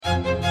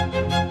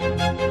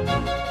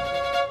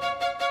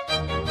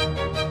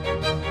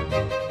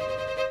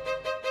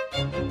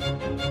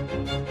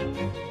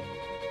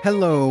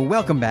Hello,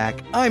 welcome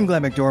back. I'm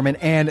Glenn McDormand,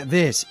 and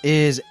this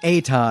is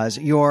ATOS,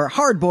 your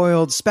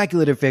hard-boiled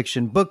speculative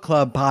fiction book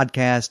club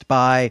podcast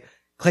by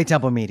Clay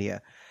Temple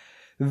Media.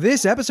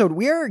 This episode,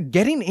 we are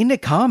getting into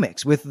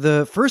comics with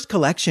the first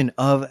collection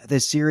of the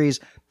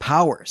series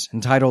Powers,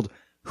 entitled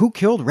Who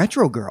Killed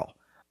Retro Girl?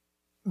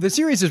 The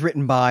series is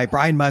written by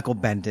Brian Michael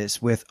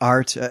Bendis with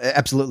art,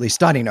 absolutely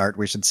stunning art,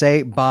 we should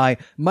say, by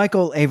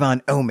Michael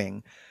Avon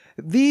Oeming.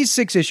 These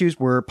 6 issues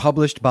were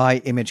published by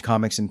Image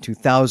Comics in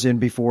 2000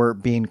 before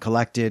being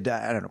collected,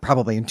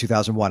 probably in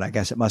 2001, I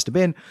guess it must have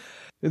been.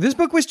 This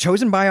book was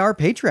chosen by our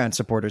Patreon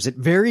supporters. It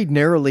very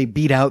narrowly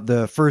beat out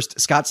the first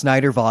Scott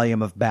Snyder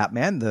volume of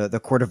Batman, the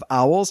Court of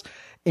Owls,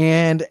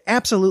 and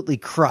absolutely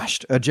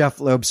crushed a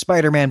Jeff Loeb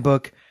Spider-Man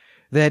book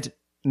that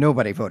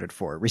nobody voted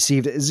for,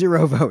 received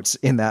 0 votes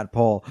in that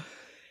poll.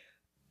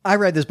 I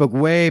read this book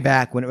way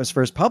back when it was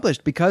first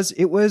published because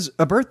it was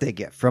a birthday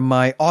gift from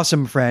my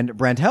awesome friend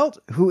Brent Helt,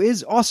 who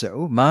is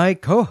also my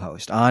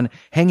co-host on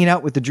Hanging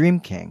Out with the Dream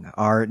King,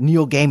 our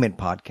Neil Gaiman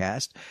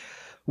podcast.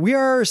 We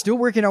are still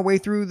working our way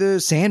through the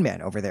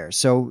Sandman over there,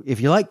 so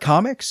if you like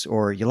comics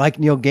or you like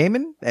Neil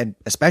Gaiman, and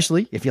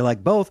especially if you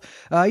like both,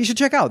 you should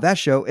check out that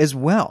show as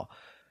well.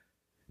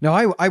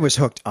 Now, I was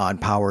hooked on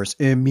Powers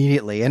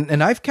immediately,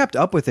 and I've kept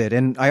up with it,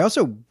 and I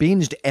also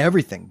binged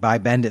everything by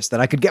Bendis that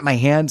I could get my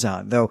hands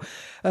on, though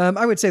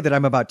I would say that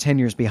I'm about 10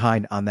 years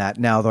behind on that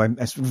now, though I'm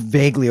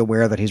vaguely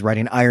aware that he's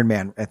writing Iron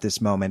Man at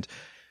this moment.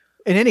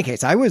 In any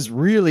case, I was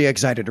really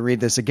excited to read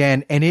this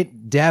again, and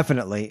it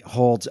definitely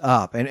holds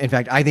up. And in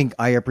fact, I think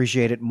I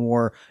appreciate it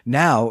more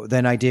now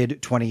than I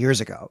did 20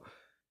 years ago.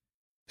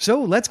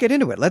 So let's get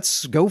into it.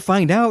 Let's go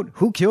find out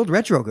who killed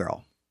Retro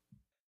Girl.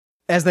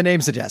 As the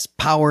name suggests,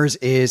 Powers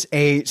is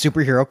a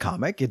superhero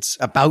comic. It's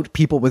about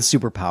people with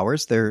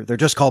superpowers. They're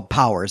just called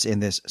Powers in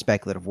this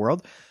speculative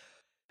world.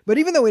 But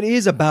even though it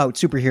is about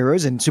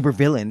superheroes and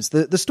supervillains,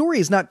 the story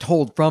is not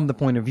told from the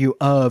point of view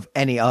of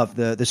any of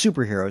the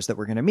superheroes that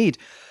we're going to meet.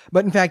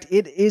 But in fact,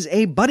 it is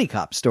a buddy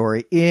cop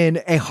story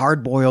in a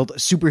hard-boiled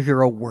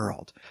superhero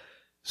world.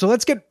 So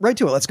let's get right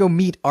to it. Let's go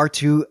meet our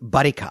 2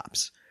 buddy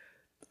cops.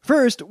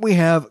 First, we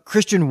have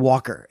Christian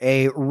Walker,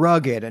 a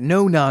rugged,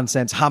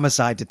 no-nonsense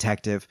homicide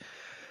detective.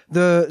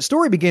 The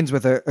story begins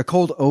with a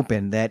cold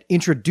open that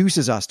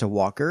introduces us to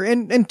Walker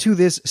and to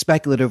this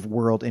speculative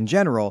world in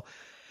general.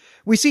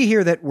 We see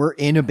here that we're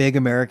in a big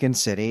American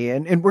city,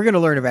 and we're going to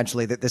learn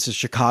eventually that this is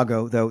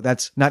Chicago, though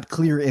that's not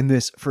clear in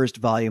this first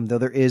volume, though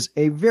there is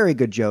a very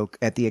good joke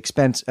at the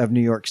expense of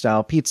New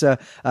York-style pizza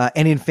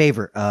and in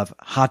favor of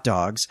hot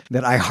dogs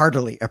that I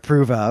heartily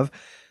approve of.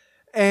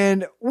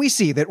 And we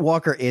see that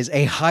Walker is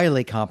a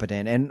highly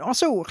competent and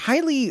also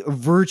highly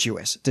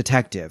virtuous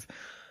detective.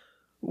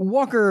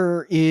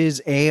 Walker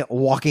is a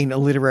walking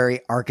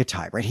literary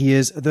archetype, right? He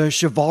is the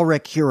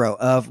chivalric hero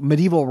of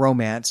medieval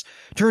romance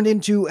turned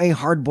into a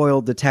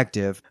hard-boiled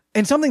detective.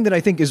 And something that I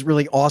think is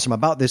really awesome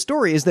about this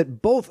story is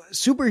that both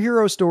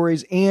superhero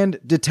stories and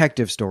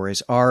detective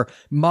stories are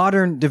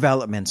modern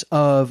developments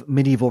of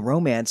medieval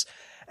romance.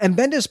 And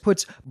Bendis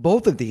puts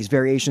both of these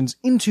variations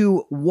into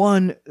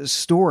one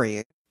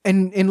story.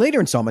 And in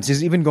later installments,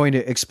 he's even going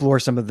to explore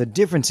some of the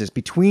differences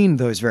between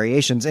those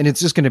variations, and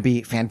it's just going to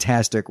be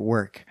fantastic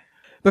work.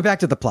 But back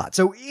to the plot.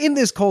 So in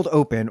this cold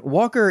open,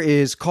 Walker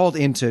is called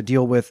in to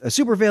deal with a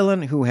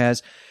supervillain who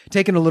has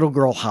taken a little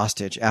girl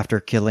hostage after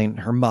killing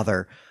her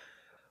mother.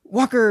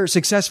 Walker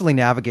successfully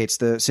navigates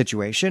the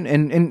situation,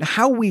 and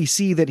how we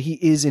see that he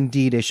is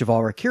indeed a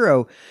chivalric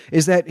hero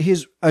is that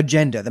his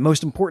agenda, the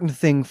most important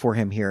thing for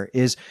him here,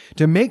 is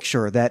to make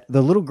sure that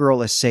the little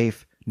girl is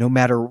safe no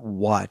matter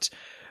what.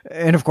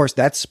 And of course,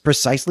 that's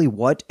precisely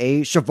what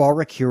a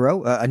chivalric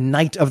hero, a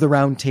knight of the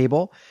round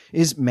table,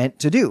 is meant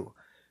to do.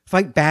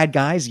 Fight bad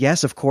guys,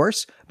 yes, of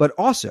course, but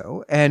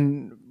also,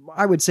 and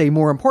I would say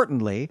more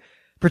importantly,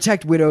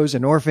 protect widows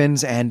and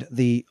orphans and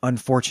the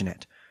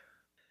unfortunate.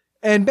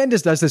 And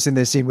Bendis does this in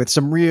this scene with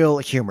some real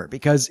humor,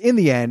 because in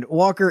the end,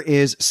 Walker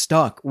is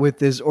stuck with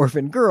this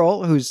orphan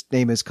girl whose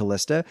name is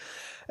Callista.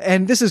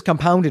 And this is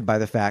compounded by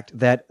the fact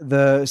that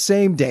this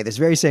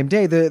very same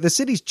day, the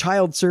city's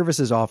child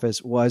services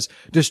office was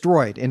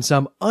destroyed in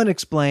some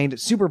unexplained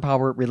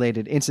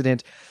superpower-related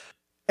incident.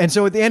 And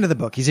so at the end of the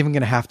book, he's even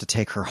going to have to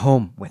take her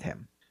home with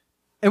him.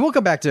 And we'll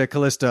come back to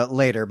Callista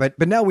later, but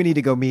now we need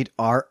to go meet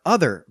our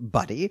other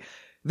buddy.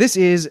 This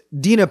is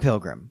Dina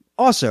Pilgrim,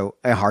 also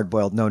a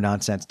hard-boiled,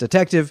 no-nonsense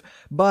detective,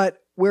 but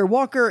where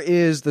Walker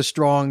is the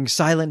strong,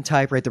 silent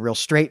type, right, the real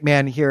straight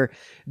man here,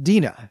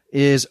 Dina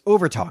is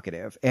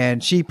over-talkative,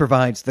 and she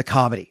provides the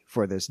comedy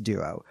for this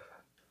duo.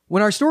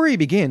 When our story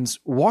begins,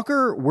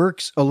 Walker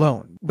works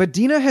alone, but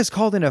Dina has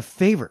called in a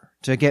favor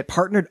to get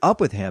partnered up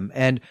with him,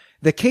 and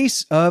the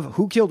case of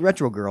Who Killed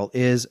Retro Girl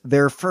is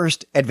their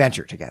first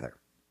adventure together.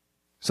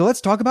 So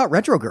let's talk about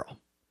Retro Girl.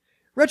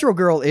 Retro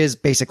Girl is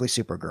basically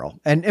Supergirl,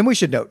 and we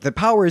should note that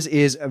Powers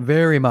is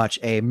very much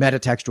a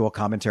metatextual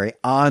commentary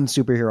on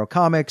superhero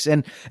comics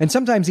and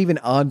sometimes even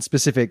on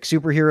specific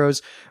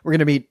superheroes. We're going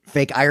to meet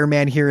fake Iron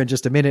Man here in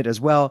just a minute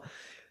as well.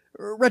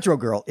 Retro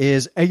Girl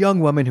is a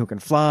young woman who can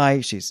fly.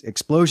 She's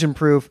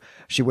explosion-proof.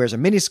 She wears a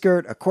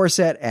miniskirt, a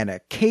corset, and a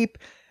cape.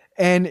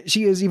 And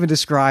she is even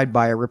described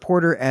by a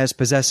reporter as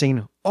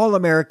possessing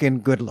all-American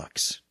good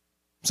looks.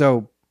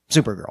 So,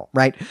 Supergirl,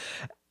 right?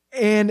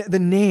 And the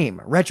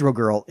name, Retro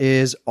Girl,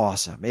 is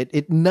awesome.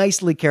 It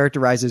nicely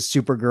characterizes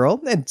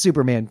Supergirl, and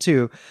Superman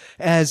too,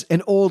 as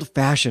an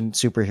old-fashioned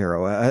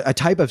superhero, a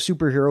type of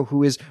superhero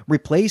who is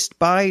replaced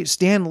by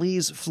Stan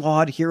Lee's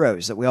flawed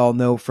heroes that we all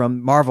know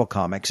from Marvel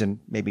Comics, and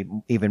maybe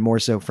even more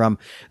so from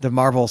the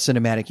Marvel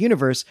Cinematic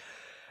Universe.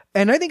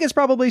 And I think it's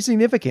probably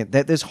significant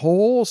that this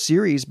whole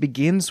series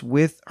begins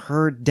with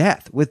her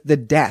death, with the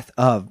death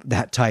of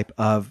that type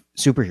of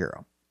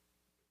superhero.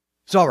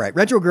 So, all right,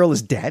 Retro Girl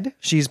is dead.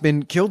 She's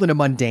been killed in a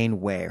mundane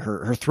way.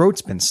 Her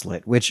throat's been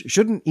slit, which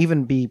shouldn't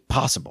even be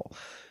possible.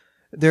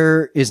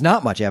 There is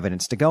not much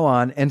evidence to go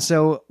on, and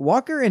so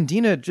Walker and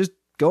Dina just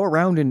go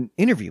around and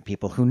interview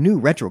people who knew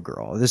Retro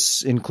Girl.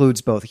 This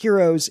includes both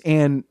heroes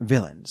and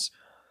villains.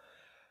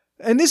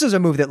 And this is a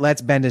move that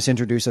lets Bendis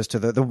introduce us to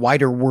the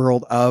wider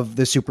world of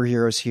the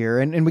superheroes here,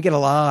 and we get a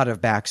lot of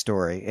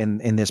backstory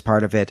in this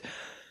part of it.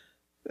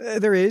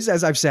 There is,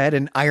 as I've said,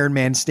 an Iron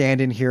Man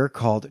stand-in here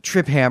called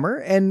Trip Hammer,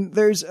 and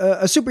there's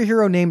a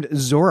superhero named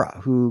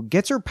Zora who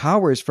gets her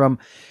powers from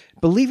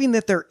believing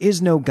that there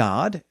is no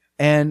God,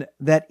 and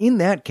that in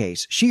that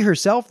case, she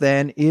herself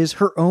then is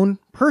her own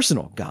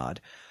personal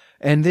God.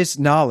 And this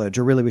knowledge,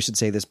 or really we should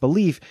say this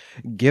belief,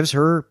 gives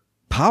her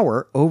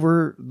power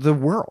over the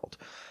world.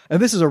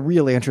 And this is a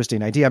really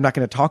interesting idea. I'm not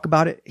going to talk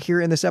about it here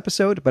in this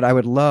episode, but I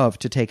would love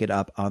to take it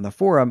up on the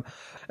forum,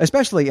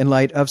 especially in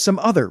light of some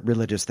other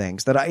religious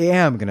things that I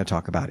am going to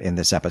talk about in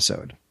this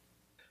episode.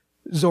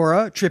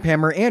 Zora, Trip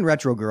Hammer, and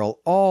Retro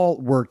Girl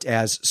all worked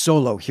as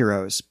solo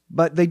heroes,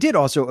 but they did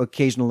also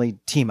occasionally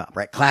team up,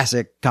 right?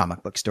 Classic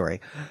comic book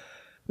story.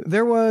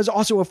 There was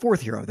also a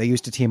fourth hero they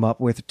used to team up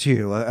with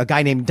too, a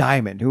guy named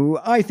Diamond, who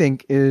I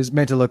think is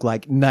meant to look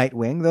like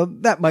Nightwing, though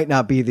that might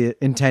not be the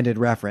intended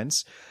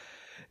reference.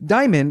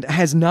 Diamond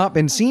has not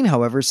been seen,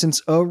 however,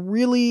 since a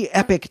really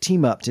epic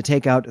team-up to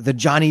take out the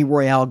Johnny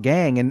Royale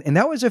gang, and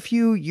that was a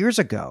few years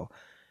ago.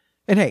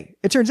 And hey,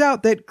 it turns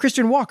out that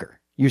Christian Walker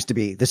used to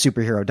be the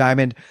superhero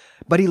Diamond,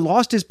 but he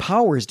lost his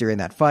powers during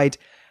that fight,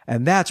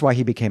 and that's why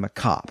he became a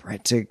cop,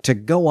 right? To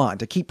go on,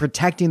 to keep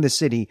protecting the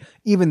city,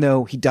 even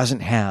though he doesn't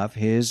have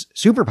his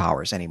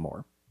superpowers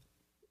anymore.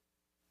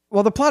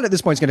 Well, the plot at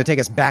this point is going to take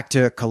us back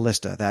to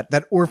Callista,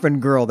 that orphan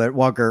girl that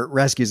Walker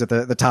rescues at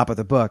the top of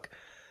the book.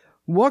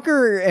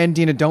 Walker and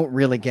Dina don't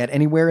really get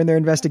anywhere in their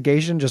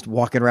investigation, just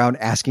walking around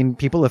asking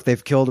people if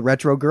they've killed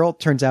Retro Girl.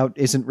 Turns out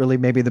isn't really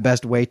maybe the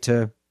best way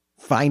to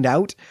find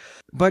out.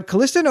 But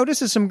Callista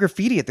notices some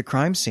graffiti at the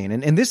crime scene,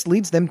 and this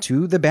leads them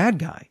to the bad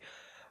guy.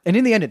 And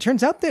in the end, it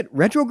turns out that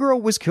Retro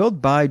Girl was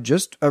killed by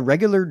just a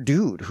regular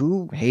dude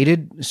who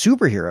hated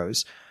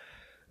superheroes.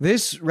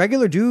 This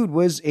regular dude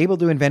was able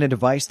to invent a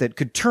device that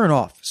could turn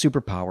off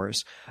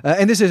superpowers.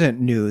 And this isn't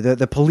new.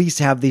 The police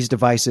have these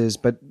devices,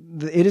 but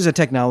it is a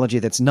technology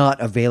that's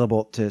not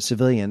available to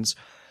civilians.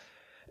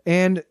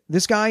 And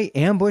this guy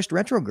ambushed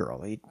Retro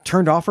Girl. He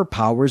turned off her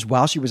powers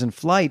while she was in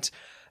flight,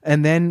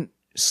 and then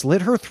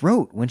slit her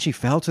throat when she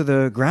fell to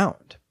the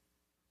ground.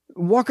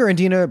 Walker and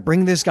Dina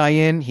bring this guy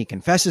in. He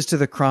confesses to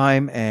the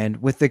crime, and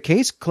with the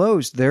case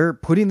closed, they're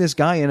putting this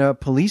guy in a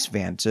police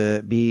van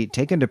to be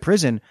taken to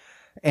prison.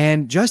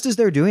 And just as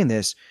they're doing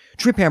this,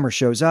 Trip Hammer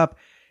shows up,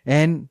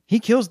 and he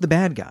kills the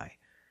bad guy.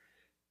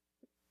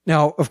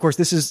 Now, of course,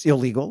 this is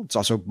illegal. It's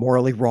also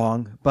morally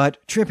wrong, but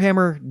Trip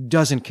Hammer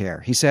doesn't care.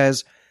 He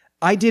says,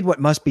 "I did what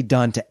must be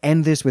done to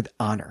end this with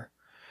honor.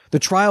 The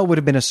trial would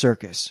have been a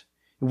circus.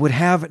 It would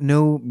have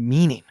no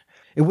meaning.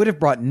 It would have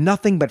brought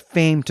nothing but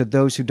fame to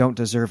those who don't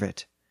deserve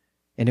it.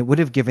 And it would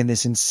have given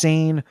this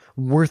insane,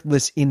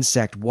 worthless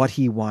insect what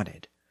he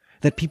wanted.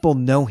 That people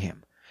know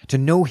him, to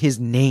know his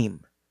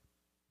name."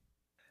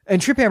 And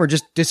Trip Hammer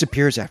just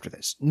disappears after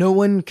this. No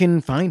one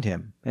can find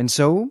him. And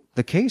so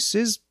the case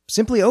is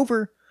simply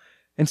over.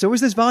 And so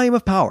is this volume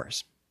of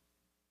Powers.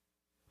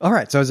 All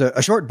right, so it's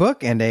a short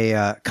book and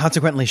a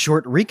consequently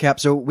short recap,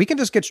 so we can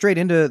just get straight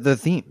into the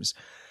themes.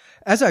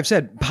 As I've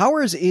said,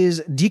 Powers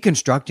is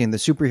deconstructing the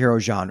superhero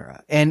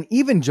genre, and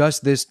even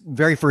just this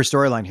very first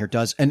storyline here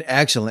does an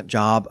excellent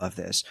job of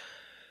this.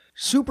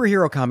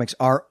 Superhero comics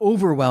are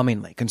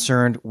overwhelmingly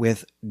concerned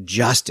with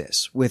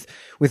justice, with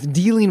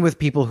dealing with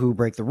people who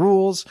break the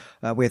rules,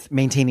 with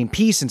maintaining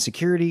peace and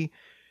security,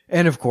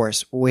 and of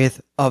course,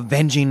 with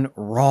avenging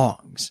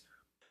wrongs.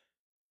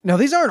 Now,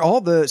 these aren't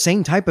all the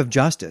same type of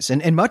justice,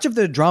 and much of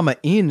the drama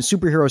in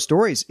superhero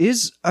stories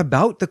is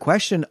about the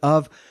question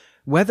of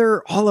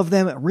whether all of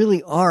them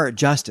really are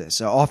justice.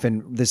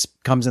 Often this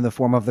comes in the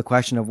form of the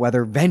question of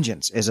whether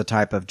vengeance is a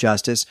type of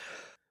justice.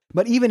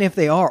 But even if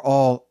they are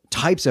all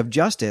types of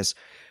justice,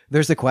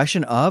 there's the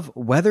question of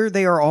whether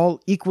they are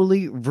all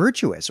equally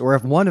virtuous, or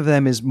if one of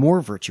them is more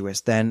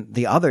virtuous than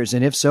the others,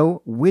 and if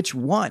so, which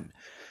one?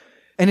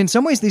 And in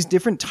some ways, these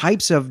different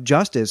types of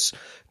justice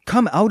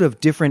come out of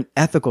different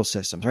ethical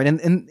systems, right?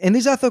 And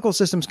these ethical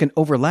systems can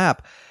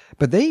overlap,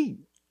 but they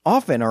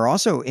often are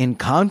also in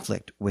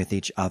conflict with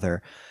each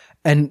other.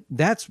 And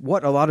that's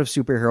what a lot of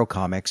superhero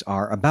comics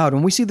are about.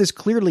 And we see this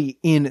clearly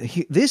in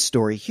this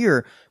story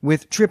here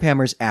with Trip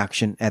Hammer's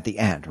action at the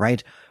end,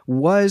 right?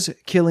 Was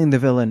killing the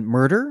villain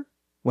murder?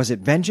 Was it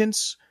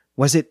vengeance?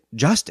 Was it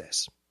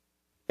justice?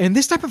 And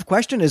this type of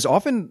question is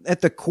often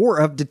at the core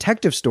of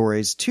detective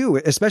stories too,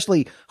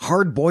 especially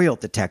hard-boiled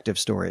detective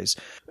stories.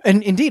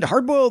 And indeed,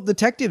 hard-boiled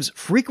detectives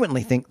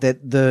frequently think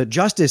that the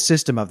justice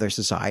system of their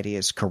society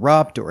is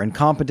corrupt or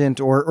incompetent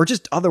or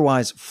just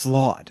otherwise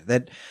flawed,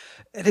 that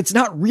it's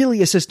not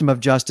really a system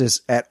of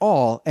justice at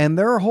all. And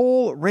their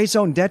whole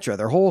raison d'etre,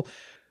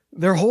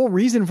 their whole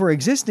reason for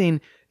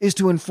existing is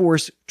to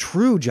enforce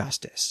true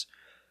justice.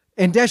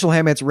 And Dashiell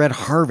Hammett's Red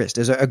Harvest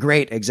is a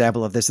great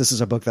example of this. This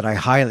is a book that I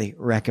highly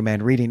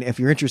recommend reading if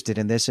you're interested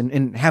in this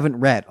and haven't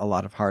read a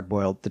lot of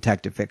hard-boiled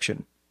detective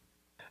fiction.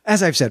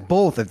 As I've said,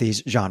 both of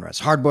these genres,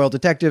 hard-boiled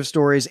detective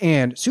stories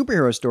and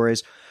superhero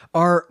stories,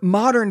 are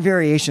modern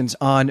variations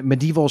on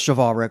medieval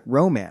chivalric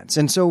romance.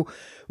 And so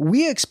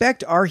we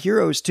expect our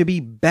heroes to be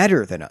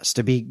better than us,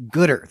 to be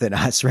gooder than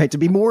us, right? To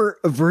be more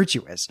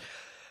virtuous.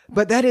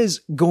 But that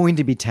is going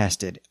to be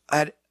tested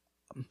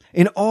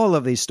in all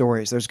of these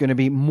stories. There's going to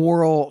be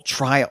moral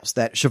trials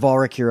that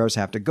chivalric heroes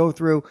have to go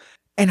through,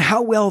 and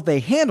how well they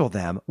handle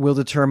them will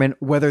determine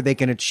whether they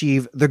can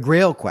achieve the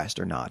Grail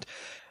quest or not.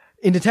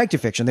 In detective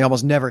fiction, they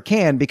almost never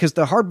can because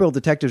the hard-boiled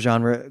detective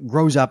genre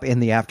grows up in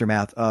the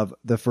aftermath of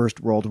the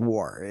First World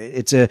War.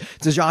 It's a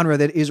genre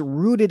that is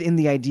rooted in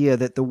the idea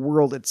that the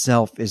world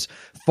itself is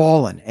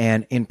fallen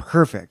and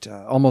imperfect,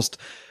 almost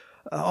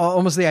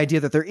the idea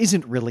that there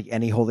isn't really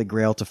any Holy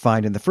Grail to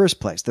find in the first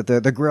place, that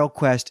the Grail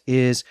quest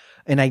is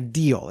an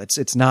ideal.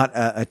 It's not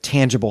a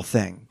tangible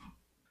thing.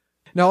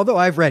 Now, although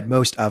I've read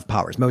most of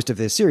Powers, most of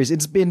this series,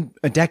 it's been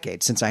a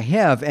decade since I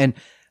have, and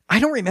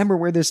I don't remember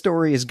where this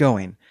story is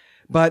going.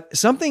 But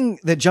something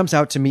that jumps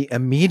out to me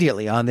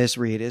immediately on this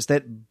read is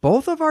that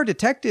both of our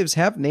detectives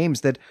have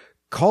names that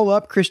call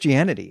up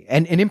Christianity,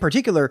 and in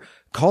particular,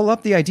 call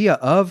up the idea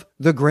of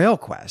the Grail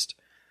quest.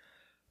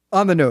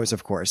 On the nose,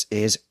 of course,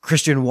 is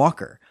Christian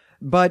Walker,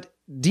 but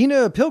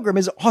Dina Pilgrim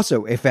is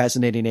also a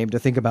fascinating name to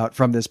think about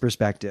from this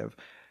perspective.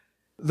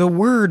 The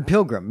word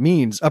pilgrim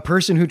means a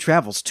person who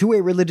travels to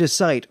a religious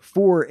site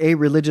for a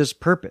religious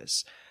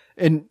purpose.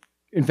 And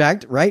in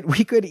fact, right,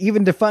 we could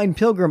even define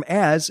pilgrim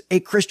as a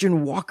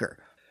Christian walker.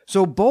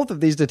 So both of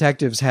these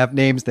detectives have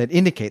names that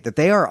indicate that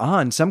they are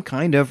on some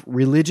kind of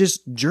religious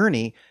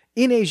journey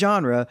in a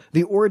genre,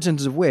 the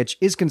origins of which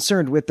is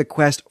concerned with the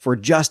quest for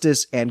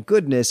justice and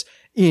goodness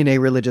in a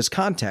religious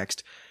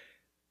context.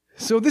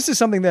 So this is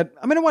something that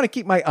I'm going to want to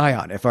keep my eye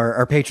on if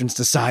our patrons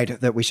decide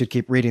that we should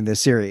keep reading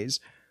this series.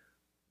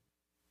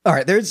 All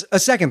right, there's a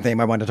second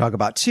theme I want to talk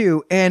about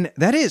too, and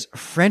that is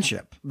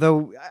friendship,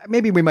 though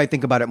maybe we might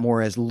think about it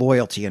more as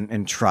loyalty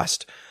and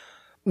trust.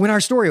 When our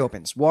story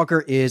opens,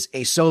 Walker is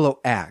a solo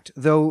act,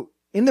 though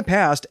in the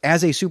past,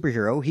 as a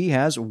superhero, he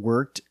has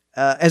worked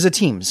as a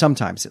team,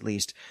 sometimes at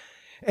least.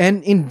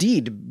 And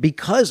indeed,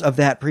 because of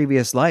that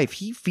previous life,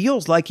 he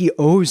feels like he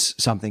owes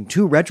something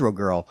to Retro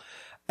Girl.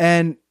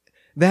 And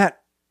that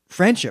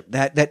friendship,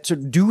 that sort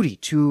of duty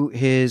to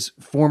his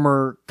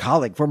former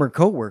colleague, former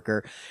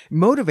coworker,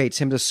 motivates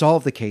him to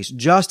solve the case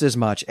just as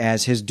much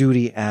as his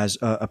duty as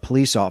a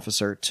police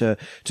officer to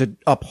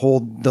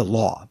uphold the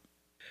law.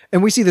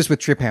 And we see this with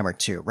Trip Hammer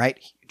too, right?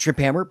 Trip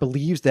Hammer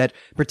believes that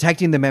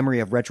protecting the memory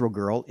of Retro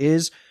Girl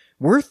is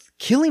worth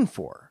killing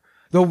for.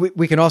 Though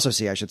we can also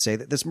see, I should say,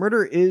 that this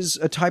murder is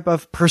a type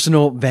of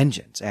personal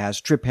vengeance,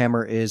 as Trip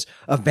Hammer is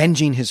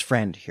avenging his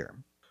friend here.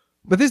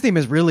 But this theme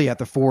is really at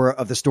the fore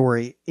of the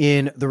story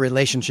in the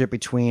relationship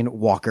between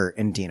Walker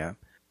and Dina.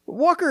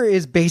 Walker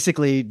is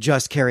basically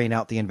just carrying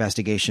out the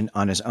investigation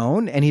on his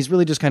own, and he's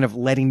really just kind of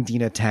letting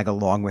Dina tag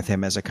along with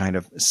him as a kind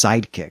of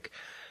sidekick.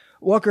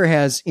 Walker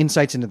has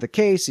insights into the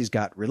case, he's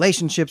got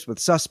relationships with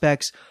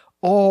suspects,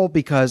 all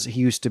because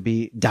he used to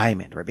be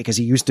Diamond, right? Because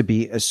he used to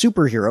be a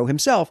superhero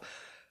himself.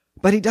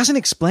 But he doesn't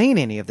explain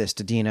any of this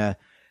to Dina,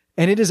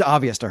 and it is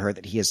obvious to her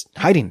that he is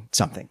hiding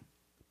something.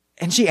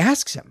 And she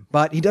asks him,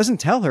 but he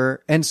doesn't tell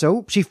her, and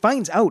so she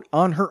finds out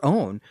on her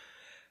own.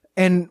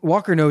 And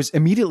Walker knows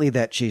immediately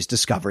that she's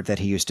discovered that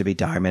he used to be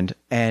Diamond,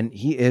 and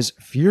he is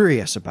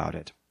furious about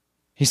it.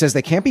 He says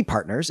they can't be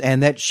partners,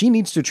 and that she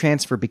needs to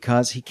transfer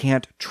because he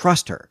can't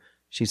trust her.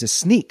 She's a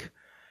sneak.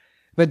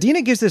 But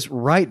Dina gives this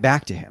right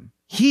back to him.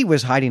 He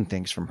was hiding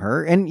things from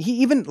her, and he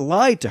even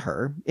lied to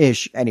her,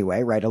 ish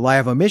anyway, right, a lie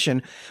of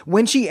omission,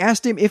 when she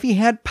asked him if he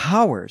had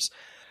powers.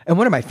 And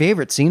one of my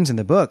favorite scenes in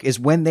the book is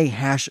when they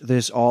hash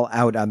this all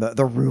out on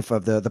the roof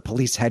of the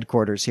police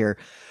headquarters here,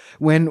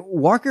 when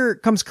Walker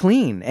comes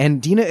clean,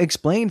 and Dina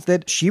explains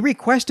that she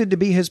requested to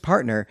be his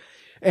partner,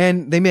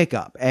 and they make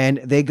up, and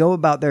they go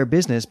about their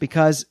business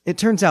because it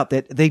turns out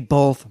that they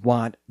both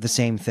want the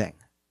same thing: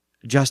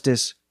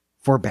 justice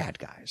for bad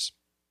guys.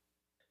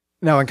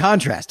 Now, in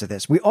contrast to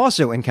this, we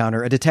also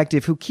encounter a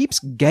detective who keeps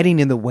getting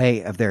in the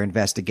way of their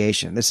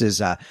investigation. This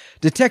is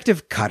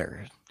Detective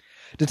Cutter.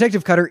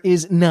 Detective Cutter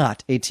is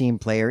not a team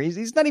player.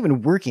 He's not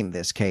even working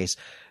this case.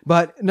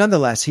 But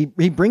nonetheless, he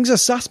brings a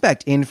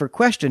suspect in for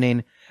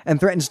questioning and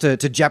threatens to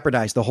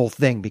jeopardize the whole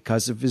thing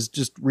because of his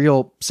just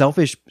real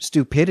selfish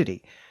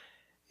stupidity.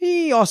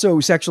 He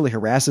also sexually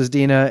harasses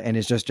Dina and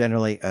is just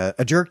generally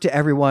a jerk to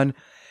everyone.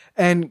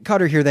 And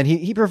Cutter here, then,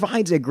 he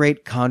provides a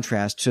great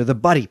contrast to the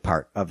buddy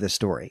part of the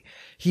story.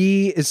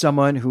 He is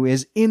someone who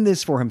is in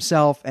this for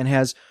himself and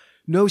has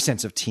no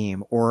sense of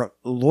team or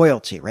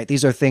loyalty, right?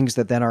 These are things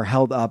that then are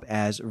held up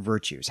as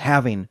virtues.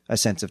 Having a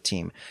sense of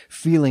team,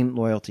 feeling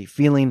loyalty,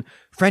 feeling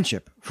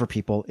friendship for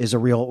people is a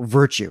real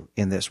virtue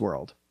in this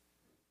world.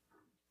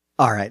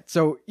 All right,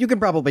 so you can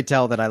probably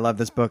tell that I love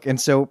this book, and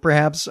so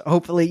perhaps,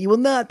 hopefully, you will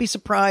not be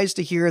surprised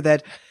to hear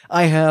that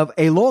I have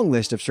a long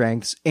list of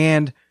strengths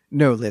and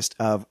no list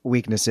of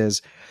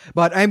weaknesses.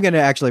 But I'm going to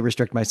actually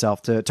restrict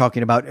myself to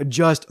talking about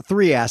just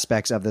 3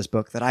 aspects of this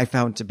book that I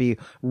found to be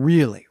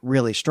really,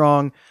 really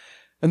strong.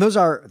 And those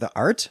are the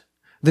art,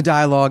 the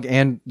dialogue,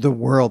 and the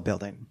world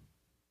building.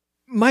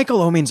 Michael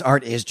Oeming's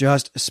art is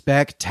just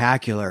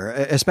spectacular,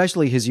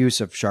 especially his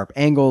use of sharp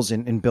angles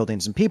in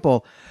buildings and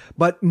people,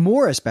 but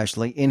more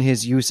especially in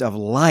his use of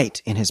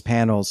light in his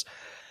panels.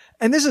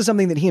 And this is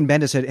something that he and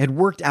Bendis had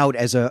worked out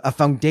as a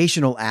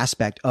foundational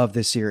aspect of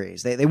the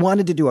series. They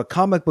wanted to do a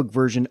comic book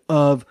version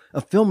of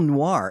a film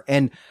noir,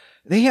 and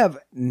they have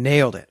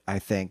nailed it, I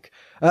think.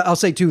 I'll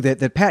say, too,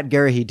 that Pat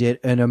Garrahy did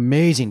an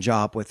amazing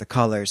job with the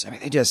colors. I mean,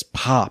 they just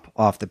pop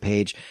off the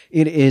page.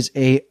 It is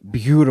a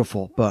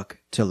beautiful book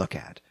to look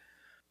at.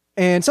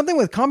 And something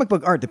with comic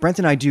book art that Brent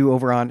and I do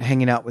over on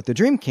Hanging Out with the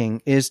Dream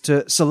King is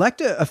to select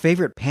a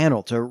favorite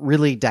panel to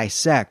really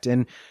dissect.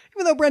 And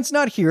even though Brent's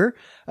not here,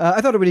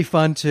 I thought it would be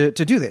fun to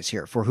do this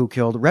here for Who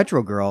Killed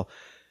Retro Girl.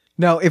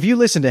 Now, if you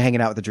listen to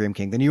Hanging Out with the Dream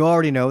King, then you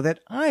already know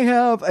that I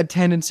have a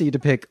tendency to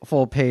pick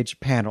full-page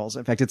panels.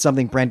 In fact, it's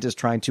something Brent is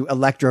trying to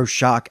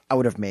electroshock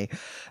out of me.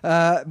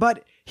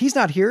 But he's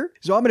not here,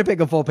 so I'm going to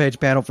pick a full-page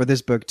panel for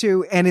this book,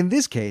 too. And in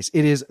this case,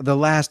 it is the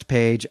last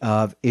page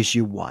of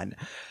issue 1.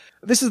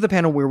 This is the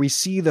panel where we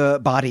see the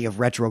body of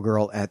Retro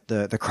Girl at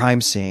the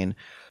crime scene.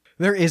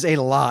 There is a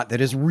lot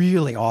that is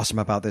really awesome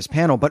about this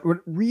panel, but what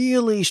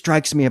really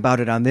strikes me about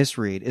it on this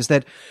read is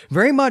that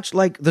very much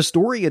like the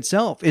story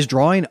itself is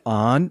drawing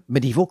on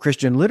medieval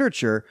Christian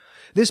literature,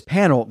 this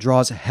panel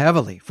draws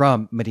heavily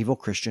from medieval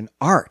Christian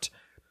art.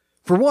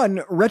 For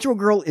one, Retro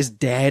Girl is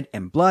dead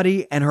and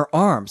bloody, and her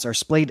arms are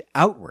splayed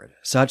outward,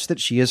 such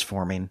that she is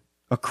forming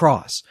a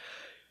cross.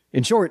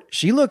 In short,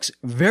 she looks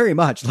very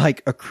much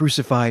like a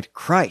crucified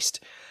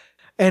Christ.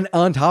 And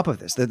on top of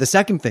this, the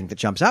second thing that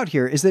jumps out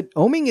here is that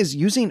Oeming is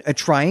using a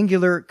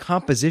triangular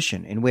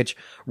composition in which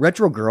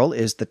Retro Girl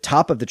is the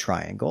top of the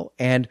triangle,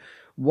 and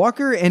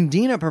Walker and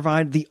Dina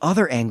provide the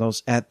other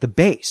angles at the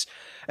base.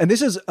 And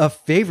this is a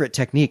favorite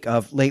technique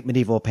of late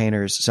medieval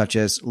painters such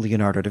as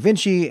Leonardo da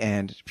Vinci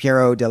and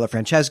Piero della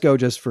Francesco,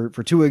 just for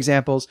 2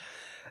 examples.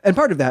 And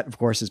part of that, of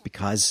course, is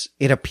because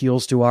it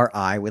appeals to our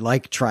eye. We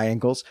like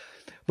triangles.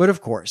 But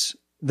of course,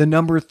 the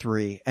number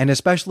 3, and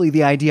especially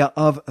the idea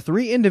of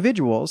 3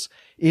 individuals,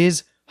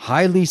 is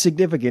highly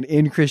significant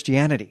in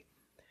Christianity.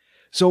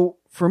 So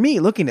for me,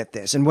 looking at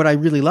this, and what I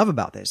really love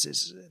about this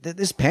is that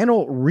this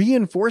panel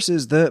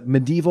reinforces the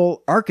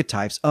medieval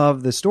archetypes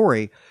of the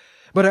story.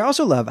 But I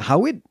also love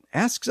how it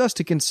asks us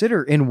to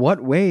consider in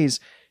what ways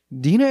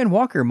Dina and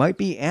Walker might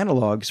be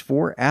analogs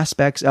for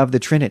aspects of the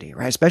Trinity,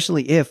 right?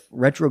 Especially if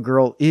Retro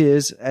Girl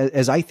is,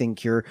 as I think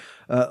here,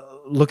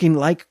 looking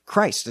like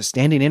Christ,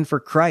 standing in for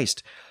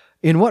Christ.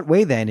 In what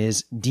way, then,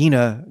 is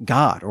Dina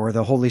God or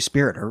the Holy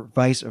Spirit or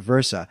vice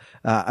versa?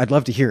 I'd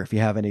love to hear if you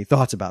have any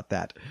thoughts about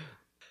that.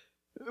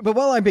 But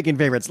while I'm picking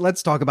favorites,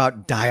 let's talk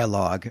about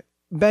dialogue.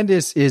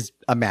 Bendis is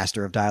a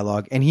master of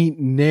dialogue, and he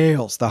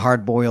nails the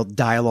hard-boiled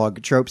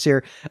dialogue tropes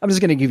here. I'm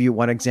just going to give you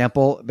one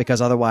example,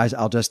 because otherwise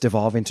I'll just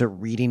devolve into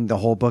reading the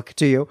whole book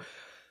to you.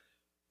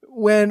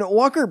 When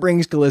Walker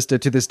brings Callista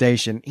to the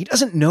station, he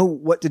doesn't know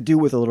what to do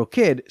with a little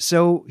kid,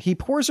 so he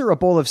pours her a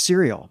bowl of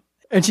cereal.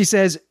 And she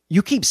says,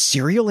 "You keep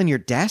cereal in your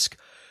desk?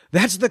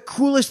 That's the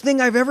coolest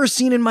thing I've ever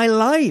seen in my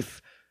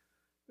life."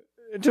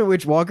 To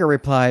which Walker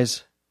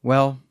replies,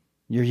 "Well,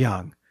 you're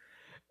young."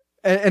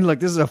 And look,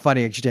 this is a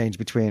funny exchange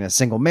between a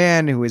single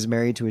man who is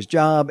married to his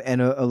job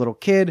and a little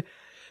kid,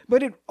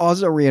 but it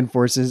also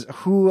reinforces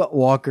who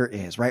Walker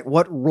is, right?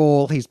 What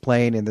role he's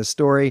playing in the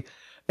story.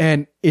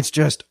 And it's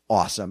just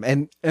awesome.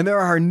 And there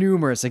are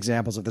numerous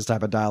examples of this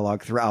type of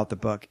dialogue throughout the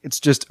book. It's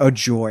just a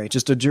joy,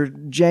 just a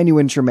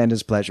genuine,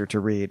 tremendous pleasure to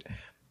read.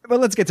 But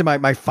let's get to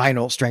my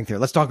final strength here.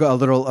 Let's talk a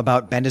little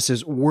about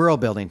Bendis's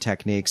world building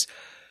techniques.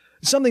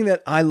 Something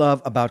that I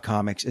love about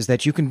comics is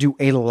that you can do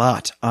a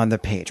lot on the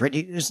page, right?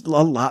 There's a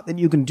lot that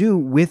you can do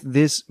with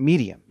this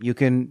medium. You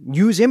can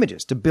use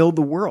images to build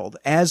the world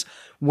as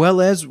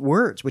well as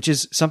words, which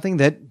is something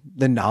that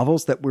the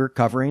novels that we're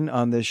covering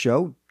on this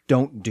show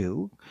don't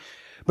do.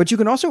 But you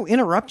can also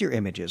interrupt your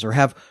images or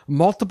have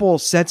multiple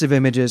sets of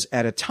images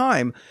at a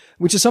time,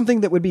 which is something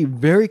that would be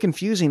very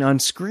confusing on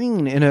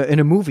screen in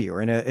a movie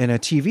or in a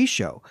TV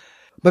show.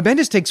 But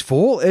Bendis takes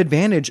full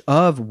advantage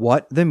of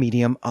what the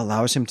medium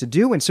allows him to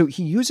do. And so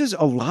he uses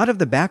a lot of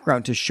the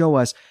background to show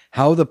us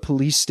how the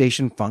police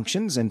station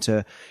functions and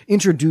to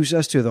introduce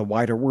us to the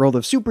wider world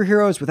of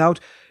superheroes without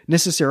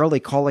necessarily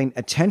calling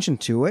attention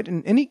to it.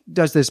 And he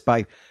does this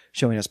by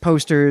showing us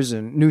posters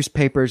and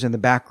newspapers in the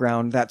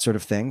background, that sort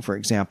of thing, for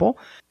example.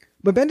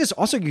 But Bendis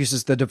also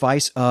uses the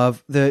device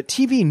of the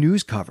TV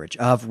news coverage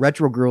of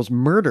Retro Girl's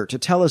murder to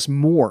tell us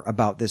more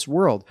about this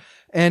world.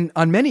 And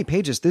on many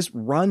pages, this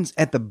runs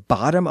at the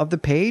bottom of the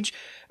page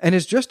and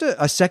is just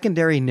a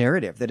secondary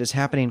narrative that is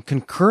happening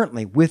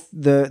concurrently with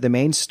the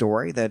main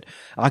story that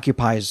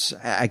occupies,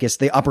 I guess,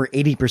 the upper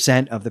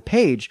 80% of the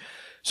page.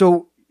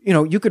 So,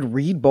 you could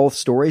read both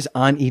stories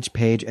on each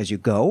page as you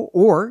go,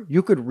 or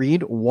you could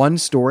read one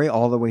story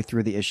all the way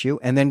through the issue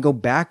and then go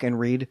back and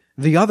read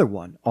the other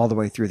one all the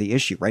way through the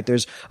issue, right?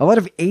 There's a lot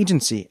of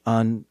agency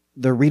on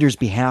the reader's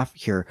behalf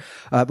here,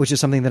 which is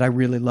something that I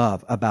really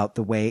love about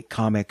the way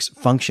comics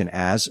function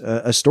as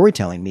a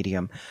storytelling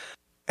medium.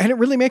 And it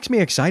really makes me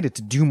excited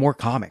to do more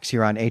comics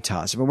here on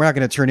ATOS. But we're not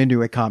going to turn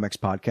into a comics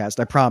podcast,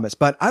 I promise.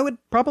 But I would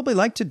probably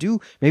like to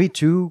do maybe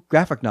 2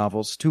 graphic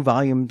novels, 2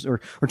 volumes or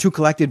 2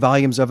 collected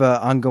volumes of an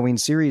ongoing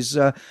series,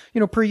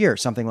 per year,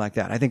 something like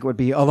that. I think it would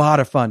be a lot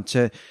of fun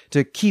to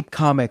keep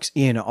comics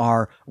in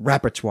our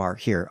repertoire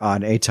here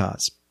on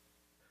ATOS.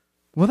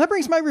 Well, that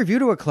brings my review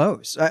to a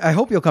close. I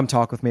hope you'll come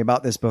talk with me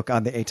about this book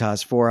on the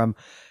ATOS forum.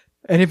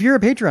 And if you're a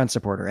Patreon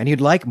supporter and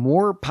you'd like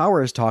more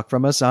Powers talk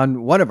from us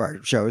on one of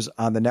our shows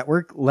on the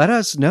network, let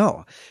us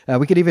know.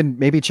 We could even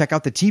maybe check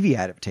out the TV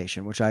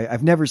adaptation, which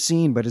I've never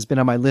seen, but has been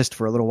on my list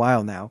for a little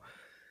while now.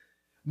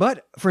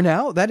 But for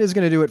now, that is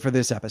going to do it for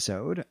this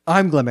episode.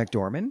 I'm Glenn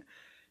McDorman.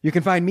 You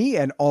can find me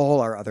and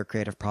all our other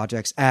creative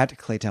projects at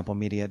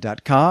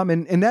claytemplemedia.com.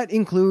 And that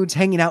includes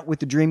Hanging Out with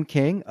the Dream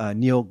King, a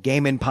Neil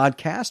Gaiman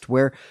podcast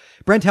where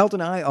Brent Helt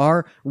and I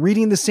are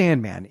reading The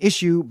Sandman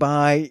issue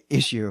by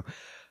issue.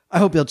 I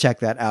hope you'll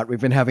check that out.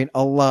 We've been having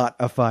a lot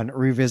of fun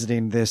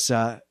revisiting this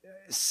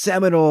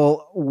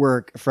seminal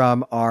work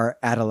from our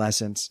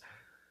adolescence.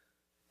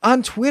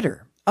 On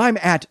Twitter, I'm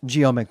at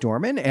GL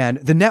McDorman, and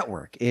the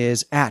network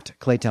is at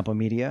Clay Temple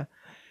Media.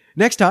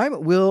 Next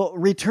time, we'll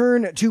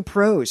return to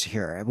prose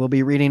here. We'll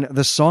be reading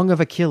The Song of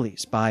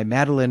Achilles by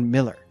Madeline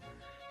Miller.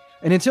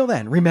 And until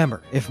then,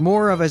 remember, if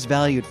more of us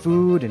valued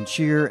food and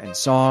cheer and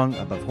song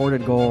above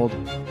hoarded gold,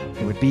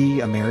 it would be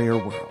a merrier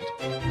world.